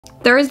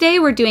Thursday,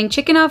 we're doing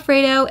chicken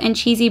Alfredo and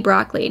cheesy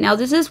broccoli. Now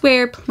this is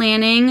where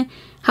planning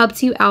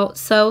helps you out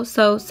so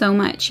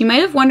much. You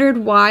might have wondered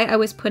why I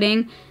was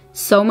putting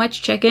so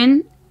much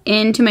chicken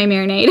into my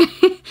marinade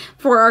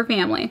for our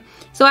family.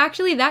 So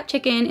actually that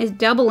chicken is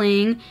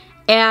doubling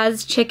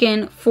as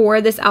chicken for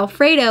this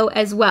Alfredo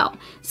as well.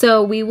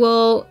 So we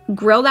will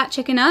grill that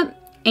chicken up,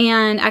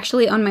 and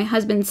actually on my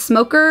husband's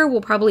smoker,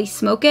 we'll probably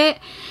smoke it.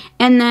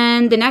 And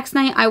then the next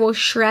night I will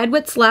shred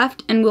what's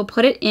left and we'll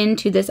put it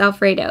into this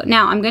Alfredo.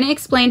 Now I'm gonna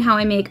explain how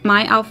I make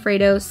my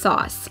Alfredo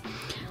sauce.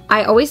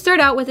 I always start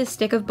out with a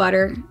stick of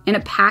butter and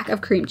a pack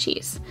of cream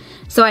cheese.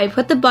 So I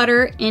put the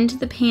butter into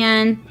the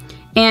pan,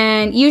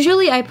 and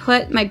usually I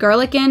put my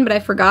garlic in, but I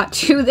forgot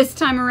to this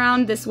time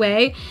around this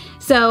way.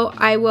 So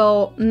I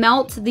will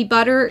melt the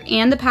butter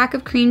and the pack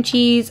of cream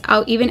cheese.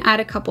 I'll even add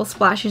a couple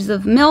splashes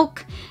of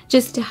milk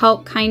just to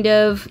help kind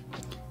of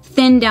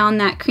thin down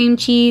that cream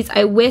cheese.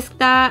 I whisk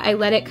that, I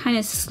let it kind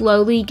of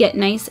slowly get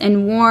nice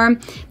and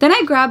warm. Then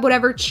I grab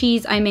whatever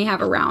cheese I may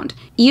have around.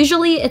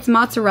 Usually it's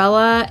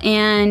mozzarella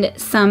and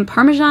some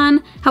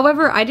Parmesan.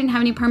 However, I didn't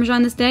have any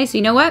Parmesan this day, so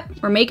you know what?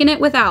 We're making it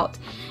without.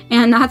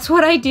 And that's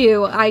what I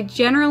do. I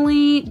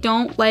generally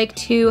don't like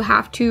to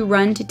have to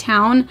run to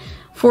town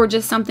for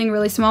just something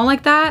really small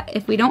like that.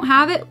 If we don't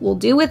have it, we'll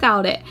do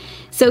without it.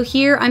 So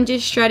here I'm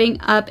just shredding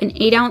up an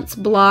 8-ounce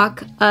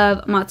block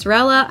of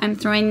mozzarella. I'm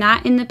throwing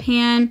that in the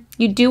pan.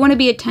 You do want to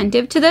be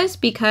attentive to this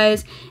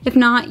because if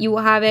not, you will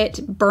have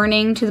it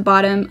burning to the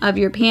bottom of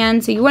your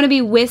pan. So you want to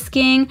be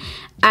whisking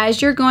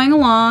as you're going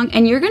along,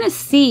 and you're going to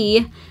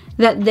see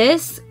that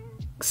this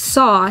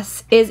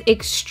sauce is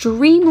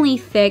extremely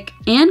thick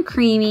and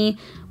creamy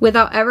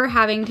without ever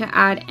having to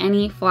add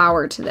any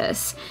flour to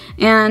this.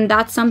 And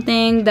that's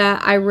something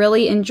that I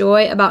really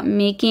enjoy about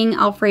making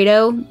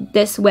Alfredo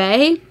this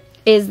way,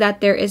 is that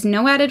there is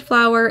no added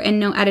flour and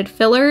no added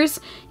fillers.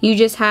 You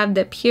just have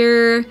the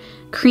pure,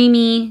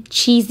 creamy,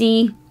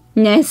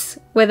 cheesiness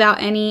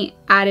without any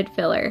added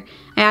filler.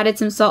 I added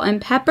some salt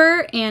and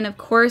pepper, and of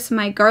course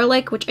my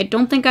garlic, which I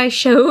don't think I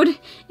showed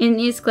in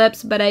these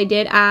clips, but I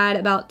did add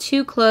about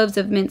 2 cloves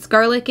of minced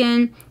garlic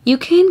in. You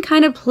can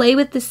kind of play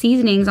with the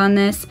seasonings on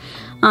this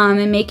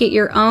and make it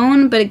your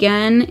own, but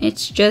again,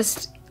 it's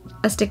just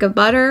a stick of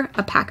butter,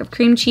 a pack of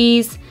cream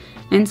cheese,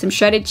 and some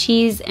shredded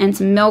cheese and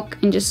some milk,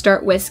 and just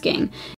start whisking.